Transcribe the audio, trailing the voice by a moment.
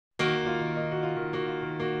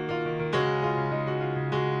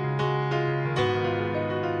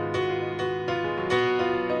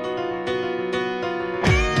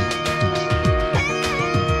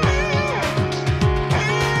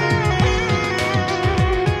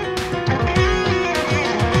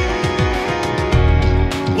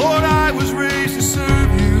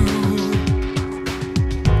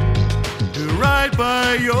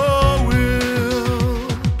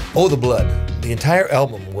Oh, the Blood. The entire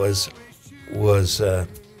album was it was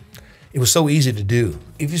so easy to do.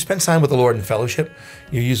 If you spend time with the Lord in fellowship,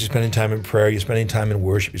 you're usually spending time in prayer, you're spending time in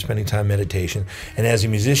worship, you're spending time in meditation. And as a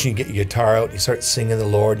musician, you get your guitar out, you start singing the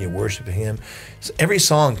Lord, and you're worshiping Him. So every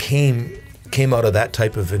song came out of that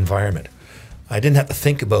type of environment. I didn't have to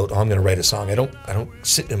think about, oh, I'm going to write a song. I don't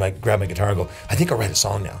sit and grab my guitar and go, I think I'll write a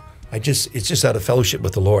song now. It's just out of fellowship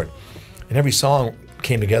with the Lord. And every song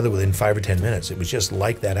came together within 5 or 10 minutes. It was just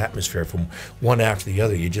like that atmosphere from one after the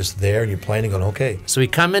other. You're just there and you're playing and going, okay. So we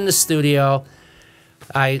come in the studio.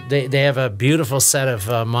 They have a beautiful set of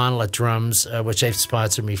monolith drums, which they've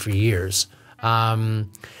sponsored me for years. And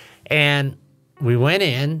we went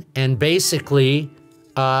in, and basically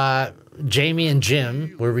Jamie and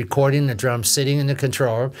Jim were recording the drums, sitting in the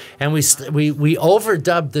control room, and we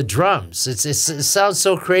overdubbed the drums. It sounds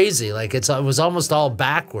so crazy, like it was almost all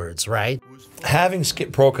backwards, right? Having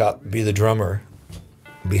Skip Prokop be the drummer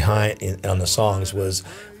on the songs was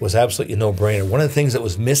absolutely a no-brainer. One of the things that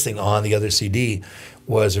was missing on the other CD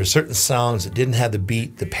was there were certain songs that didn't have the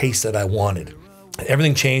beat, the pace that I wanted.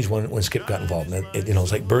 Everything changed when Skip got involved. It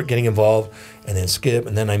was like Bert getting involved, and then Skip,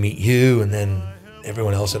 and then I Meet You, and then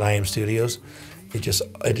everyone else at IAM Studios. It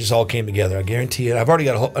just all came together. I guarantee it. I've already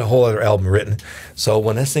got a whole other album written. So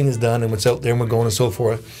when this thing is done and it's out there and we're going and so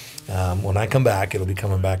forth, when I come back, it'll be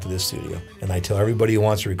coming back to this studio. And I tell everybody who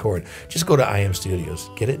wants to record, just go to IAM Studios.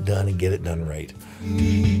 Get it done and get it done right.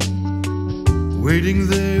 Waiting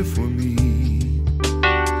there for me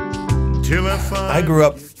till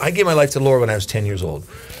I gave my life to the Lord when I was 10 years old.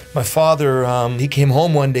 My father, he came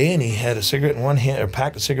home one day and he had a cigarette in one hand, or a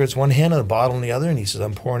pack of cigarettes in one hand and a bottle in the other, and he says,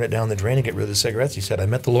 I'm pouring it down the drain to get rid of the cigarettes. He said, I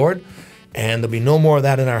met the Lord, and there'll be no more of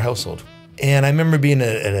that in our household. And I remember being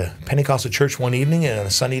at a Pentecostal church one evening on a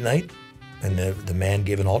Sunday night, and the man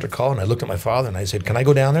gave an altar call, and I looked at my father and I said, can I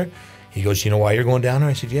go down there? He goes, you know why you're going down there?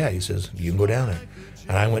 I said, yeah. He says, you can go down there.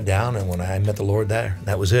 And I went down, and when I met the Lord there,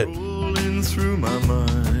 that was it. rolling through my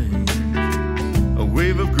mind, a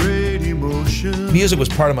wave of great emotion. Music was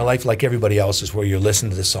part of my life like everybody else's, where you're listening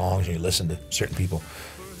to the songs and you listen to certain people.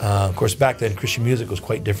 Of course, back then, Christian music was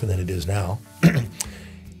quite different than it is now.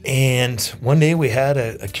 And one day we had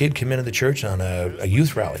a kid come into the church on a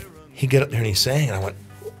youth rally. He got up there and he sang, and I went,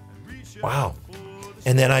 wow.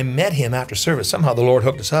 And then I met him after service. Somehow the Lord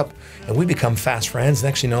hooked us up, and we become fast friends.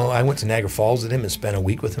 Next thing you know, I went to Niagara Falls with him and spent a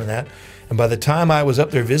week with him and that. And by the time I was up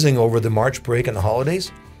there visiting over the March break and the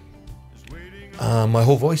holidays, my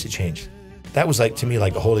whole voice had changed. That was like, to me,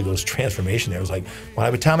 like a Holy Ghost transformation there. It was like, by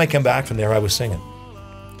the time I come back from there, I was singing.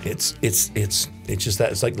 It's just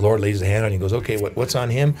that, it's like the Lord lays a hand on you and goes, okay, what's on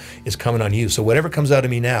him is coming on you. So whatever comes out of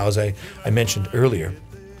me now, as I mentioned earlier,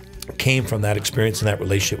 came from that experience and that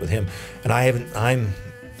relationship with him. And I'm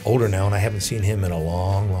older now, and I haven't seen him in a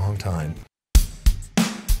long, long time.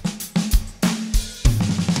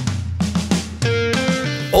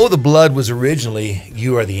 Oh, the Blood was originally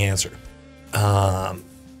You Are the Answer.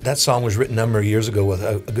 That song was written a number of years ago with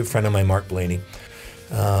a good friend of mine, Mark Blaney.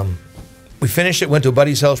 We finished it, went to a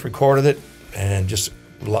buddy's house, recorded it, and just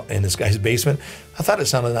in this guy's basement. I thought it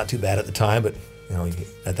sounded not too bad at the time, but you know,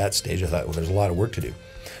 at that stage I thought, well, there's a lot of work to do.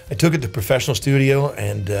 I took it to a professional studio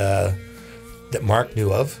and that Mark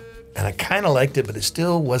knew of, and I kind of liked it, but it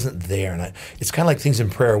still wasn't there. And it's kind of like things in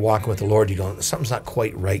prayer, walking with the Lord. You go, something's not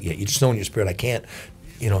quite right yet. You just know in your spirit, I can't,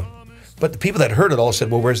 you know. But the people that heard it all said,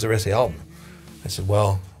 well, where's the rest of the album? I said,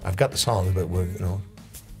 well, I've got the songs, but we're, you know,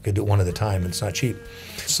 gonna do it one at a time, and it's not cheap.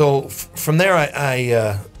 So from there,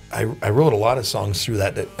 I wrote a lot of songs through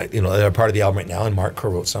that you know, that are part of the album right now, and Mark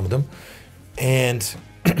co-wrote some of them. And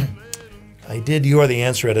I did You Are the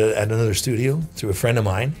Answer at another studio through a friend of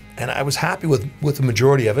mine, and I was happy with the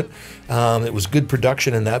majority of it. It was good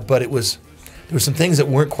production in that, but there were some things that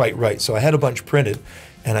weren't quite right. So I had a bunch printed,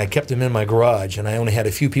 and I kept them in my garage, and I only had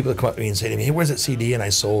a few people that come up to me and say to me, hey, where's that CD? And I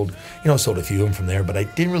sold a few of them from there, but I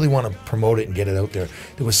didn't really want to promote it and get it out there.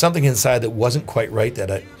 There was something inside that wasn't quite right.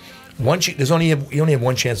 You only have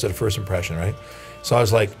one chance at a first impression, right? So I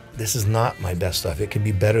was like, this is not my best stuff. It can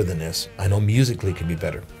be better than this. I know musically it can be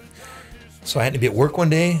better. So I had to be at work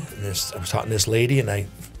one day, and I was talking to this lady, and I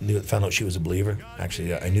found out she was a believer.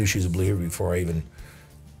 Actually, I knew she was a believer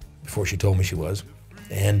before she told me she was.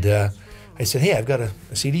 And I said, hey, I've got a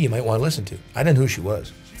CD you might want to listen to. I didn't know who she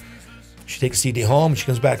was. She takes the CD home, and she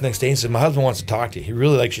comes back the next day and says, my husband wants to talk to you. He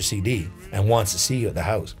really likes your CD and wants to see you at the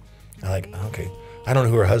house. I'm like, okay. I don't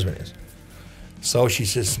know who her husband is. So she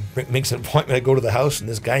says, makes an appointment. I go to the house, and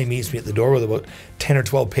this guy meets me at the door with about 10 or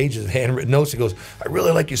 12 pages of handwritten notes. He goes, I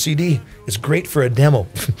really like your CD. It's great for a demo,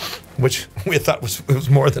 which we thought was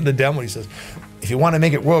more than a demo. He says, if you want to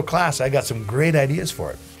make it world class, I got some great ideas for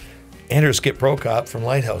it. enter Skip Prokop from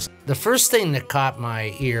Lighthouse. The first thing that caught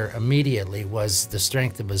my ear immediately was the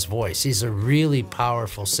strength of his voice. He's a really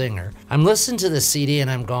powerful singer. I'm listening to the CD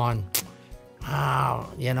and I'm going,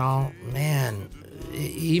 wow, you know, man,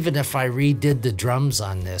 even if I redid the drums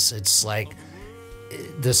on this, it's like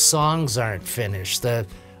the songs aren't finished.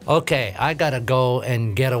 Okay, I gotta go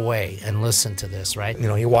and get away and listen to this, right? You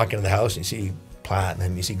know, you walk into the house and you see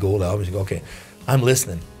platinum, you see gold albums, you go, okay, I'm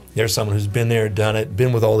listening. There's someone who's been there, done it,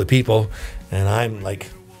 been with all the people, and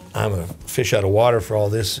I'm a fish out of water for all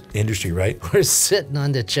this industry, right? We're sitting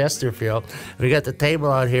on the Chesterfield. We got the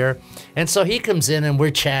table out here. And so he comes in and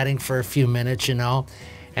we're chatting for a few minutes, you know.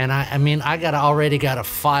 And I mean, I already got a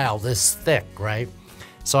file this thick, right?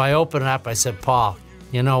 So I open it up. I said, Paul,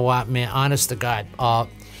 you know what, man, honest to God,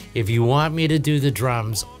 if you want me to do the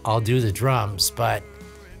drums, I'll do the drums. But,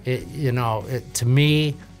 to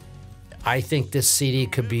me, I think this CD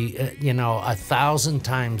could be, 1,000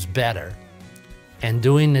 times better. And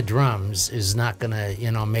doing the drums is not gonna,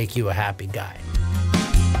 make you a happy guy.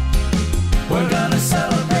 We're gonna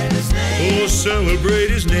celebrate his name. Oh, celebrate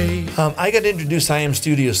his name. I got introduced to IAM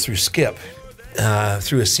Studios through Skip,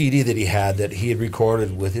 through a CD that he had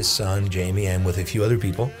recorded with his son, Jamie, and with a few other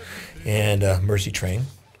people, and Mercy Train.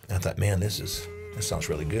 I thought, man, this sounds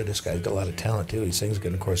really good. This guy's got a lot of talent, too. He sings good.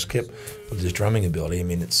 And, of course, Skip, with his drumming ability, I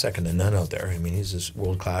mean, it's second to none out there. I mean, he's as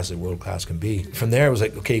world-class as world-class can be. From there, it was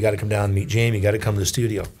like, okay, you got to come down and meet Jamie. You got to come to the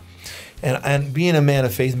studio. And being a man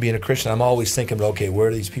of faith and being a Christian, I'm always thinking, okay, where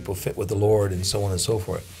do these people fit with the Lord and so on and so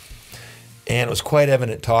forth. And it was quite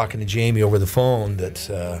evident talking to Jamie over the phone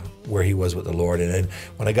that where he was with the Lord. And then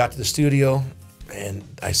when I got to the studio, and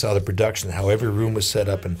I saw the production, how every room was set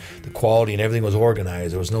up and the quality and everything was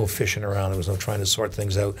organized. There was no fishing around. There was no trying to sort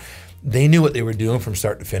things out. They knew what they were doing from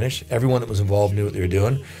start to finish. Everyone that was involved knew what they were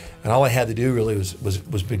doing. And all I had to do really was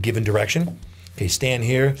be given direction. Okay, stand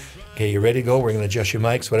here. Okay, you ready to go? We're going to adjust your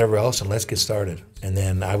mics, whatever else, and let's get started. And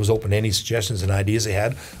then I was open to any suggestions and ideas they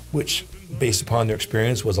had, which, based upon their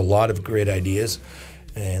experience, was a lot of great ideas.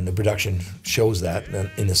 And the production shows that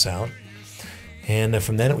in the sound. And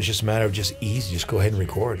from then, it was just a matter of just easy, just go ahead and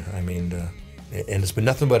record. I mean, and it's been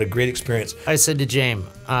nothing but a great experience. I said to James,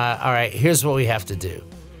 all right, here's what we have to do.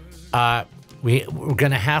 We're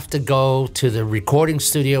going to have to go to the recording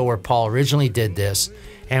studio where Paul originally did this,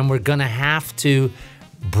 and we're going to have to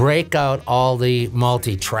break out all the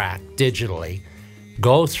multi-track digitally,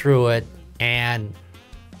 go through it, and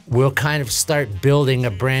we'll kind of start building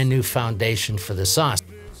a brand new foundation for the song.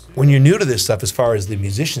 When you're new to this stuff, as far as the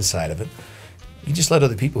musician side of it, you just let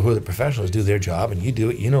other people who are the professionals do their job, and you do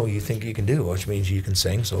it, you think you can do, which means you can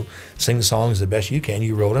sing. So sing the songs the best you can.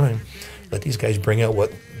 You wrote them, and let these guys bring out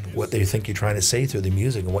what they think you're trying to say through the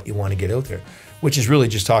music and what you want to get out there, which is really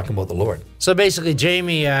just talking about the Lord. So basically,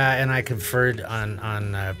 Jamie and I conferred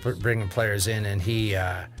on bringing players in, and he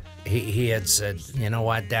had said, you know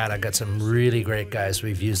what, Dad, I got some really great guys.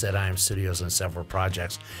 We've used at IAM Studios on several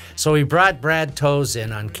projects. So we brought Brad Toes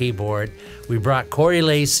in on keyboard, we brought Corey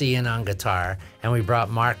Lacey in on guitar, and we brought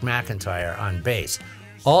Mark McIntyre on bass.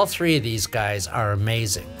 All three of these guys are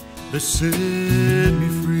amazing. They set me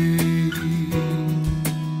free.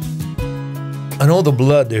 I know the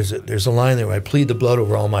blood, there's a line there where I plead the blood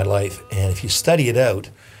over all my life. And if you study it out,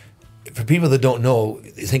 for people that don't know,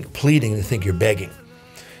 they think pleading, they think you're begging.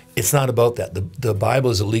 It's not about that. The Bible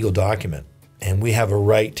is a legal document, and we have a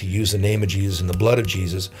right to use the name of Jesus and the blood of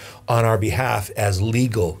Jesus on our behalf as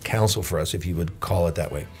legal counsel for us, if you would call it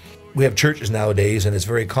that way. We have churches nowadays, and it's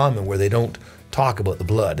very common where they don't talk about the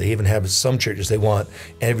blood. They even have some churches, they want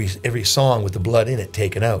every song with the blood in it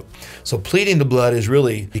taken out. So pleading the blood is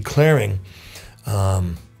really declaring,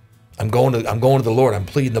 I'm going to the Lord. I'm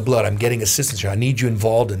pleading the blood. I'm getting assistance here. I need you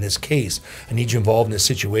involved in this case. I need you involved in this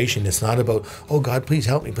situation. It's not about, oh God, please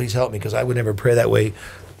help me, because I would never pray that way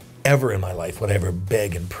ever in my life. Would I ever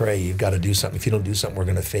beg and pray? You've got to do something. If you don't do something, we're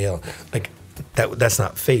going to fail. Like that's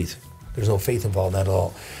not faith. There's no faith involved in that at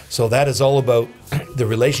all. So that is all about the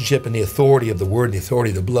relationship and the authority of the word and the authority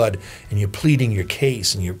of the blood, and you're pleading your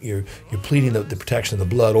case, and you're pleading the protection of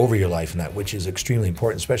the blood over your life, and that, which is extremely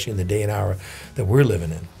important, especially in the day and hour that we're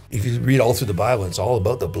living in. If you read all through the Bible, it's all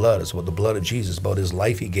about the blood. It's about the blood of Jesus, about his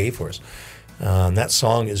life he gave for us. That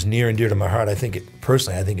song is near and dear to my heart. I think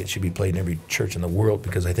it should be played in every church in the world,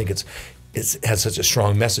 because I think it has such a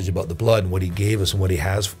strong message about the blood and what he gave us and what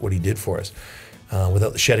he did for us.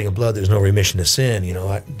 Without the shedding of blood, there's no remission of sin. You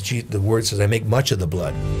know, the word says, I make much of the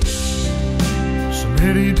blood. So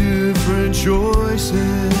many different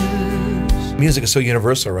choices. Music is so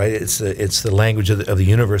universal, right? It's the language of the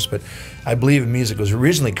universe. But I believe music was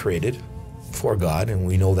originally created for God, and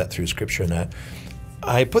we know that through Scripture and that.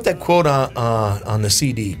 I put that quote on the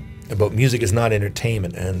CD, about music is not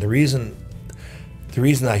entertainment. And the reason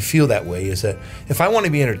I feel that way is that if I want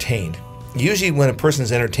to be entertained, usually when a person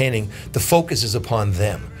is entertaining, the focus is upon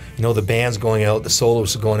them. You know, the band's going out, the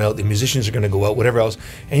soloists are going out, the musicians are going to go out, whatever else.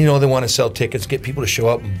 And, you know, they want to sell tickets, get people to show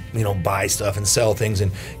up and, you know, buy stuff and sell things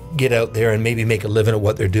and get out there and maybe make a living at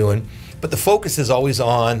what they're doing. But the focus is always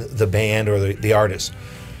on the band or the artist,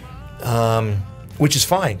 which is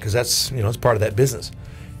fine because that's, you know, it's part of that business.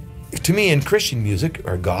 To me, in Christian music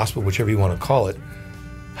or gospel, whichever you want to call it,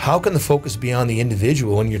 how can the focus be on the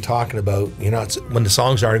individual when you're talking about, you know, when the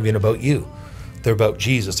songs aren't even about you? They're about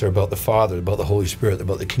Jesus, they're about the Father, they're about the Holy Spirit, they're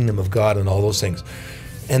about the kingdom of God and all those things.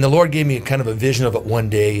 And the Lord gave me kind of a vision of it one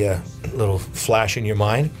day, a little flash in your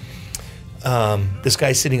mind. This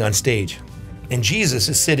guy's sitting on stage, and Jesus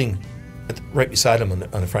is sitting right beside him on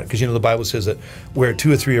the front. Because, you know, the Bible says that where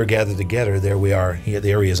 2 or 3 are gathered together, there we are,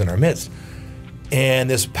 there he is in our midst. And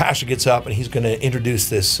this pastor gets up, and he's going to introduce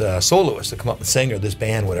this soloist to come up and sing, or this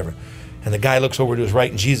band, whatever. And the guy looks over to his right,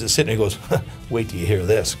 and Jesus is sitting there and goes, wait till you hear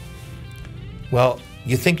this. Well,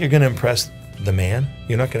 you think you're going to impress the man?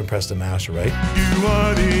 You're not going to impress the master, right? You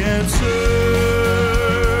are the answer.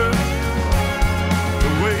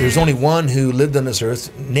 There's only one who lived on this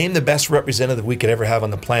earth. Name the best representative we could ever have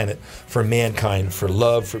on the planet for mankind, for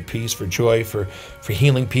love, for peace, for joy, for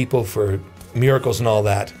healing people, for miracles and all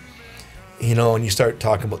that. You know, and you start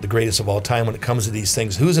talking about the greatest of all time when it comes to these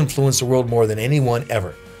things. Who's influenced the world more than anyone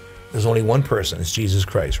ever? There's only one person, it's Jesus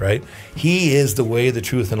Christ, right? He is the way, the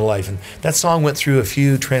truth, and the life. And that song went through a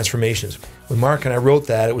few transformations. When Mark and I wrote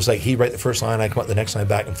that, it was like he'd write the first line, I'd come up the next line,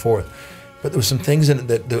 back and forth. But there were some things in it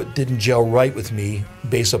that didn't gel right with me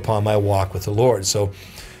based upon my walk with the Lord. So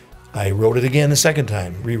I wrote it again the second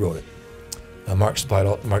time, rewrote it. Mark supplied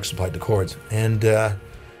the chords. And the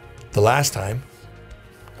last time,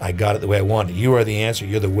 I got it the way I wanted. You are the answer.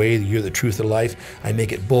 You're the way. You're the truth of life. I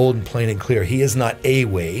make it bold and plain and clear. He is not a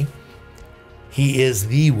way. He is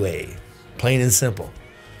the way. Plain and simple.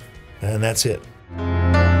 And that's it.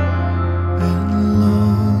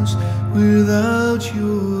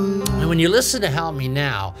 And when you listen to Help Me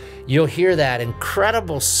Now, you'll hear that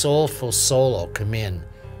incredible soulful solo come in,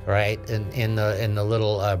 right? In the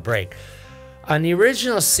little break. On the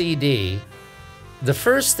original CD, the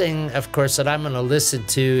first thing, of course, that I'm going to listen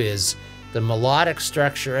to is the melodic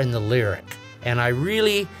structure and the lyric. And I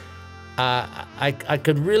really, I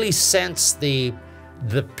could really sense the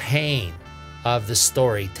pain of the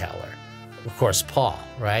storyteller. Of course, Paul,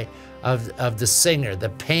 right? Of the singer, the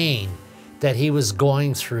pain that he was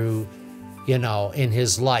going through, you know, in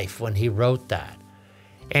his life when he wrote that.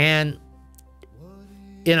 And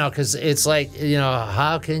you know, because it's like, you know,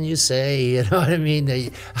 how can you say, you know what I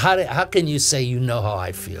mean? How can you say you know how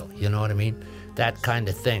I feel? You know what I mean? That kind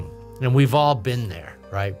of thing. And we've all been there,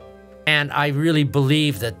 right? And I really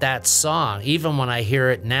believe that song, even when I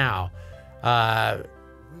hear it now,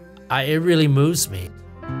 it really moves me.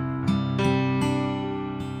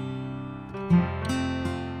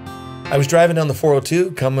 I was driving down the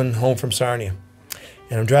 402 coming home from Sarnia.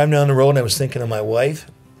 And I'm driving down the road and I was thinking of my wife.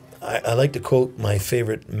 I like to quote my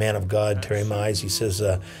favorite man of God, Terry Mize. He says,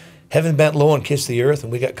 heaven bent low and kissed the earth,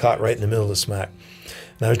 and we got caught right in the middle of the smack.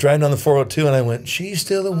 And I was driving down the 402, and I went, she's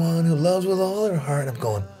still the one who loves with all her heart. And I'm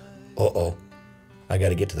going, uh-oh, I got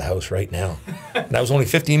to get to the house right now. And I was only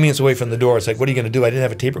 15 minutes away from the door. It's like, what are you going to do? I didn't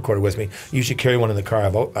have a tape recorder with me. I usually carry one in the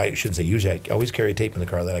car. I shouldn't say usually. I always carry a tape in the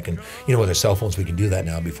car that I can, you know, with our cell phones, we can do that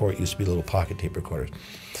now. Before it used to be little pocket tape recorders.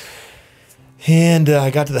 And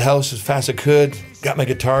I got to the house as fast as I could, got my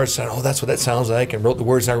guitar, said, oh, that's what that sounds like, and wrote the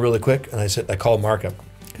words down really quick. And I called Mark up,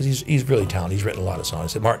 because he's really talented. He's written a lot of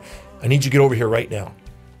songs. I said, Mark, I need you to get over here right now.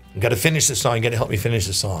 You got to finish this song. You got to help me finish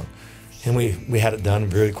this song. And we had it done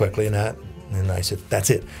very quickly and that. And I said,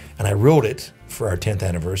 that's it. And I wrote it for our 10th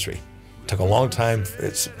anniversary. It took a long time.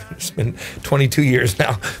 It's been 22 years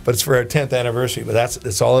now, but it's for our 10th anniversary. But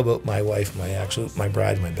it's all about my wife, my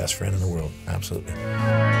bride, my best friend in the world. Absolutely.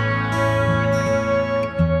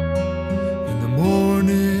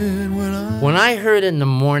 When I heard In the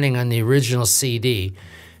Morning on the original CD,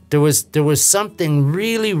 there was something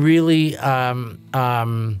really, really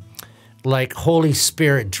like Holy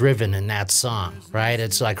Spirit driven in that song, right?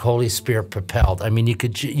 It's like Holy Spirit propelled. I mean,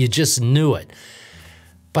 you just knew it.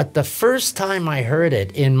 But the first time I heard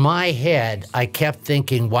it, in my head, I kept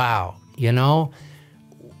thinking, wow, you know,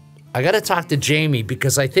 I got to talk to Jamie,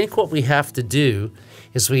 because I think what we have to do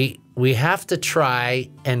is we have to try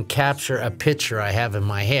and capture a picture I have in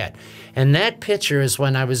my head. And that picture is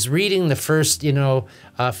when I was reading the first, you know,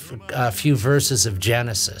 a few verses of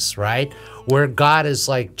Genesis, right? Where God is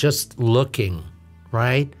like just looking,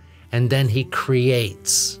 right? And then he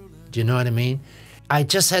creates. Do you know what I mean? I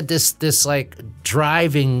just had this like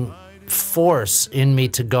driving force in me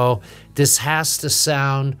to go, this has to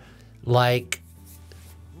sound like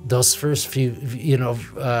those first few,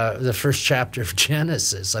 the first chapter of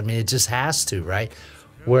Genesis. I mean, it just has to, right?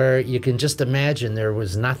 Where you can just imagine there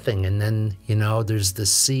was nothing, and then, there's the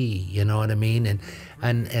sea, you know what I mean?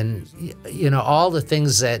 And all the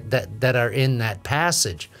things that are in that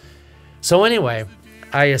passage. So anyway,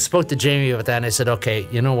 I spoke to Jamie about that, and I said, okay,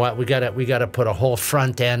 you know what? We gotta put a whole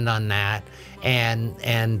front end on that, and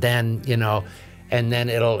then and then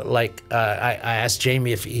it'll like I asked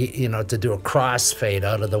Jamie if he, to do a crossfade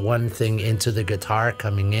out of the one thing into the guitar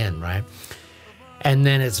coming in, right? And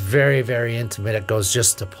then it's very, very intimate. It goes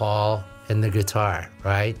just to Paul and the guitar,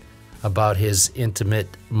 right? About his intimate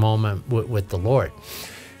moment with the Lord.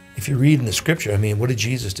 If you read in the scripture, I mean, what did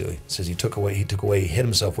Jesus do? It says he hid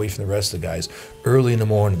himself away from the rest of the guys early in the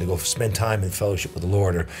morning to go spend time in fellowship with the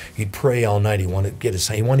Lord, or he'd pray all night. He wanted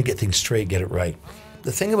to get things straight, get it right.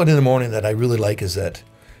 The thing about in the morning that I really like is that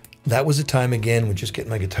was a time again when just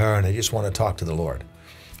getting my guitar and I just want to talk to the Lord.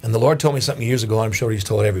 And the Lord told me something years ago, and I'm sure he's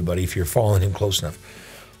told everybody if you're following him close enough.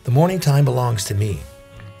 The morning time belongs to me.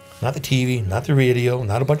 Not the TV, not the radio,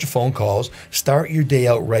 not a bunch of phone calls. Start your day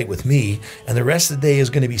out right with me, and the rest of the day is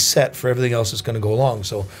going to be set for everything else that's going to go along.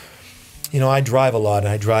 So, I drive a lot,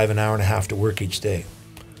 and I drive an hour and a half to work each day.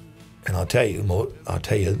 And I'll tell you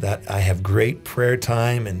that I have great prayer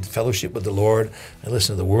time and fellowship with the Lord. I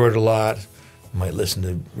listen to the Word a lot. I might listen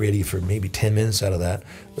to radio for maybe 10 minutes out of that,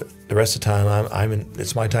 but the rest of the time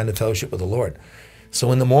it's my time to fellowship with the Lord.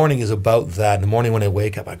 So in the morning is about that. In the morning when I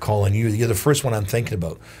wake up, I call on you. You're the first one I'm thinking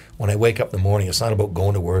about. When I wake up in the morning, it's not about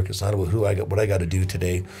going to work. It's not about what I got to do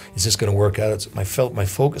today. Is this going to work out? It's my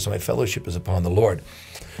focus and my fellowship is upon the Lord.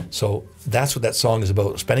 So that's what that song is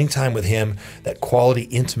about, spending time with him, that quality,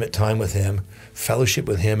 intimate time with him, fellowship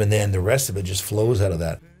with him, and then the rest of it just flows out of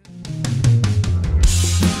that.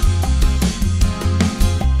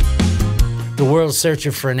 The world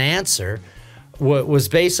searching for an answer was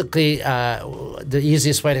basically, the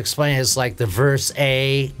easiest way to explain it is like the verse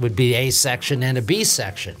A would be A section and a B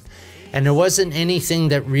section. And there wasn't anything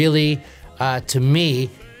that really, to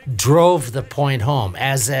me, drove the point home,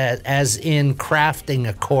 as in crafting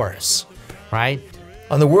a chorus, right?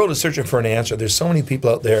 On the world is searching for an answer. There's so many people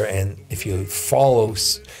out there, and if you follow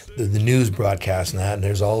the news broadcast and that, and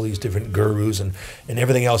there's all these different gurus and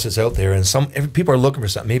everything else that's out there, and people are looking for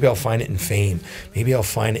something. Maybe I'll find it in fame. Maybe I'll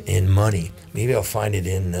find it in money. Maybe I'll find it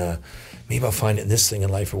in this thing in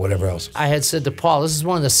life or whatever else. I had said to Paul, this is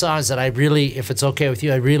one of the songs that I really, if it's okay with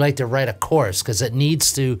you, I'd really like to write a chorus, because it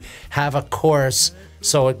needs to have a chorus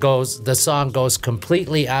so the song goes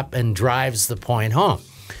completely up and drives the point home.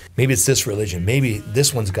 Maybe it's this religion. Maybe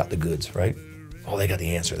this one's got the goods, right? Oh, they got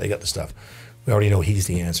the answer. They got the stuff. We already know he's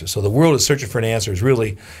the answer. So the world is searching for an answer. Is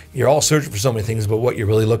really, you're all searching for so many things, but what you're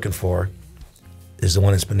really looking for is the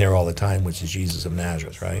one that's been there all the time, which is Jesus of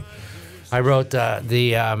Nazareth, right? I wrote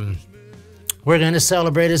we're going to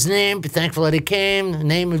celebrate his name, be thankful that he came, the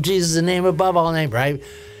name of Jesus, the name above all names, right?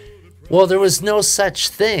 Well, there was no such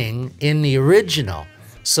thing in the original.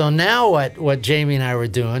 So now what Jamie and I were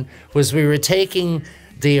doing was we were taking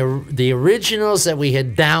the originals that we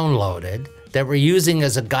had downloaded that we're using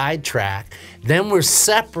as a guide track, then we're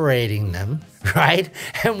separating them, right?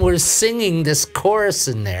 And we're singing this chorus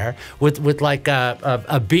in there with like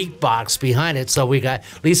a beatbox behind it, so we at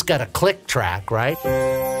least got a click track, right?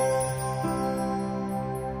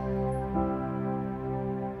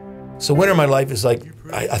 So winter in my life is like,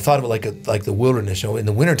 I thought of it like the wilderness. In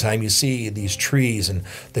the wintertime, you see these trees and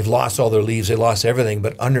they've lost all their leaves, they lost everything,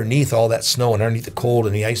 but underneath all that snow and underneath the cold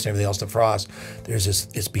and the ice and everything else, the frost, there's this,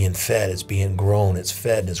 it's being fed, it's being grown, it's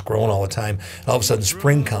fed, and it's growing all the time. And all of a sudden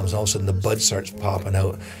spring comes, and all of a sudden the bud starts popping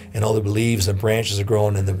out and all the leaves and branches are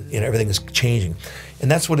growing and everything is changing.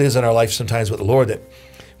 And that's what it is in our life sometimes with the Lord, that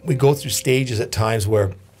we go through stages at times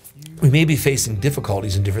where we may be facing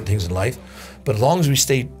difficulties and different things in life, but as long as we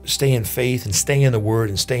stay in faith and stay in the Word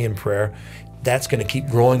and stay in prayer, that's going to keep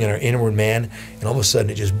growing in our inward man, and all of a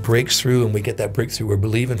sudden it just breaks through, and we get that breakthrough we're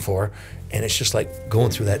believing for, and it's just like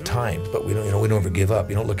going through that time. But we don't ever give up.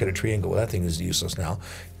 You don't look at a tree and go, well, that thing is useless now.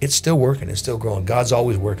 It's still working. It's still growing. God's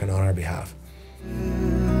always working on our behalf.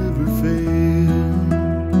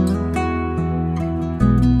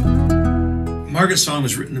 Margaret's song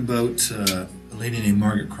was written about a lady named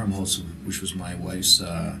Margaret Krumholtz, which was my wife's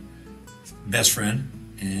best friend,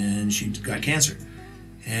 and she got cancer.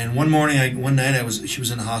 And one night, she was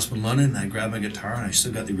in the hospital in London, and I grabbed my guitar, and I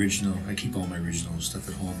still got the original. I keep all my original stuff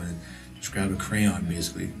at home, and just grabbed a crayon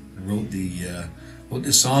basically, and wrote the put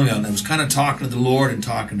this song out, and I was kind of talking to the Lord and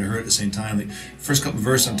talking to her at the same time. Like, first couple of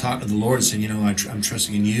verses, I'm talking to the Lord and saying, you know, I'm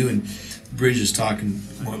trusting in you, and Bridge is talking,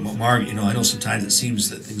 Margaret, you know, I know sometimes it seems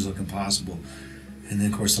that things look impossible. And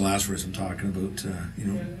then, of course, the last verse I'm talking about, you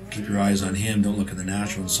know, keep your eyes on him, don't look at the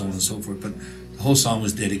natural, and so on and so forth. But the whole song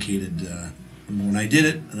was dedicated. And when I did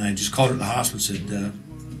it, and I just called her at the hospital and said,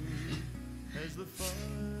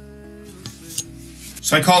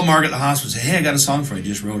 so I called Margaret at the hospital and said, hey, I got a song for you, I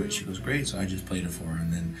just wrote it. She goes, great, so I just played it for her.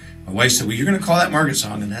 And then my wife said, well, you're going to call that Margaret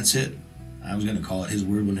song, and that's it. I was going to call it His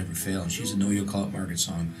Word Will Never Fail. And she said, no, you'll call it Margaret's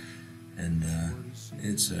song. And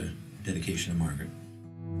it's a dedication to Margaret.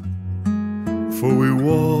 For we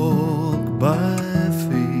walk by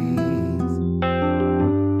faith,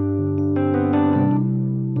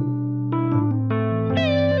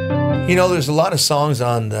 you know, there's a lot of songs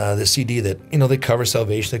on the CD that, you know, they cover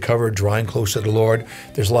salvation, they cover drawing closer to the Lord.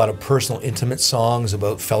 There's a lot of personal, intimate songs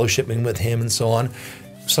about fellowshipping with Him and so on.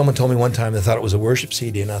 Someone told me one time they thought it was a worship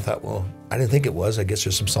CD, and I thought, well, I didn't think it was. I guess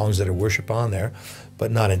there's some songs that are worship on there,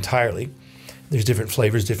 but not entirely. There's different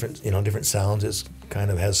flavors, different, you know, different sounds. It kind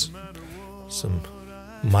of has some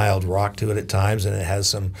mild rock to it at times, and it has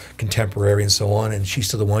some contemporary and so on. And She's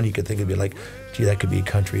Still the One, you could think it'd be like, gee, that could be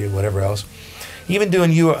country or whatever else. Even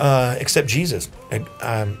doing You Accept Jesus,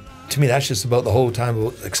 to me, that's just about the whole time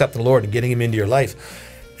about accepting the Lord and getting Him into your life.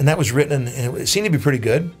 And that was written, and it seemed to be pretty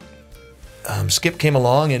good. Skip came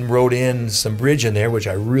along and wrote in some bridge in there, which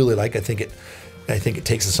I really like. I think it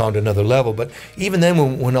takes the song to another level. But even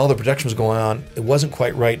then, when all the production was going on, it wasn't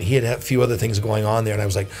quite right. He had a few other things going on there, and I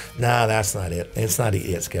was like, nah, that's not it. It's not it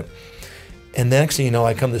yet, Skip. And the next thing you know,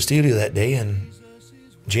 I come to the studio that day, and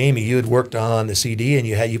Jamie, you had worked on the CD, and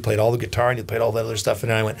you played all the guitar and you played all that other stuff,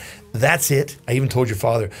 and I went, that's it. I even told your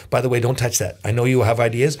father, by the way, don't touch that. I know you have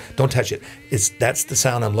ideas, don't touch it. That's the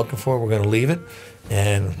sound I'm looking for. We're going to leave it.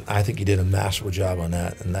 And I think you did a masterful job on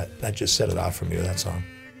that, and that just set it off for me, that song.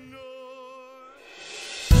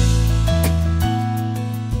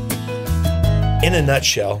 In a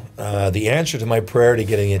nutshell, the answer to my prayer to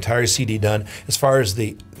getting the entire CD done, as far as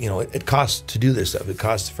the, you know, it costs to do this stuff. It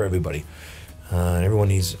costs for everybody. And everyone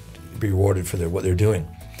needs to be rewarded for what they're doing.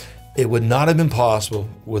 It would not have been possible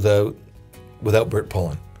without Bert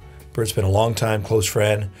Pullen. Bert's been a long time close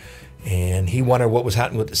friend, and he wondered what was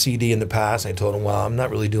happening with the CD in the past. I told him, well, I'm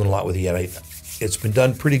not really doing a lot with it yet. It's been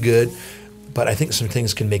done pretty good, but I think some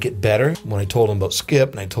things can make it better. When I told him about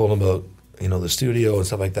Skip, and I told him about, you know, the studio and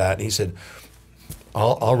stuff like that, and he said,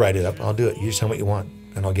 I'll write it up, I'll do it. You just tell me what you want,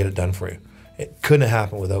 and I'll get it done for you. It couldn't have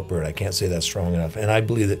happened without Bert. I can't say that strong enough. And I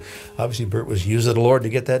believe that obviously Bert was used of the Lord to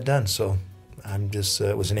get that done. So I'm just,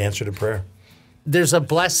 it was an answer to prayer. There's a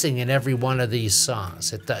blessing in every one of these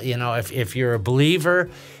songs. You know, if you're a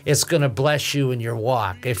believer, it's going to bless you in your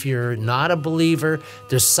walk. If you're not a believer,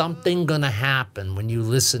 there's something going to happen when you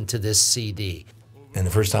listen to this CD. And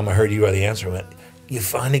the first time I heard You Are the Answer, I went, you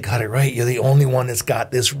finally got it right. You're the only one that's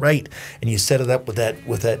got this right. And you set it up with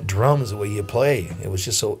that drums, the way you play. It was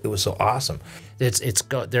just so awesome.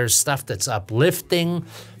 There's stuff that's uplifting.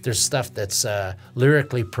 There's stuff that's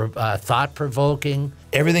lyrically thought-provoking.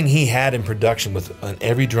 Everything he had in production on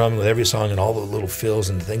every drum, with every song, and all the little fills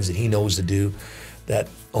and the things that he knows to do, that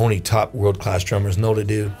only top world-class drummers know to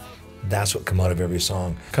do, that's what come out of every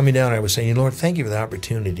song. Coming down, I was saying, Lord, thank you for the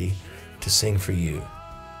opportunity to sing for you.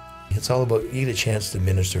 It's all about, you get a chance to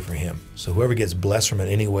minister for Him. So whoever gets blessed from it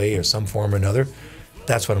any way or some form or another,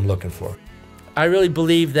 that's what I'm looking for. I really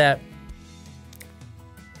believe that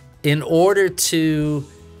in order to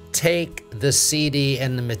take the CD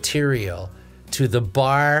and the material to the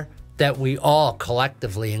bar that we all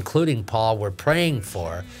collectively, including Paul, were praying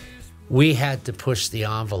for, we had to push the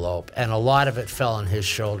envelope, and a lot of it fell on his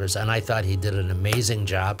shoulders, and I thought he did an amazing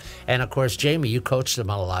job. And of course, Jamie, you coached him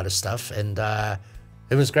on a lot of stuff, and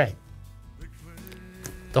it was great.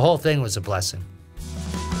 The whole thing was a blessing.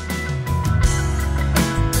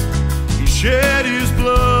 He shed His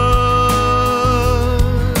blood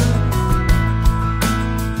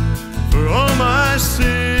for all my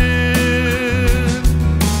sin.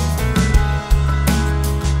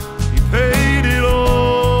 He paid it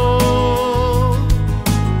all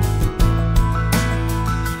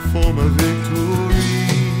for my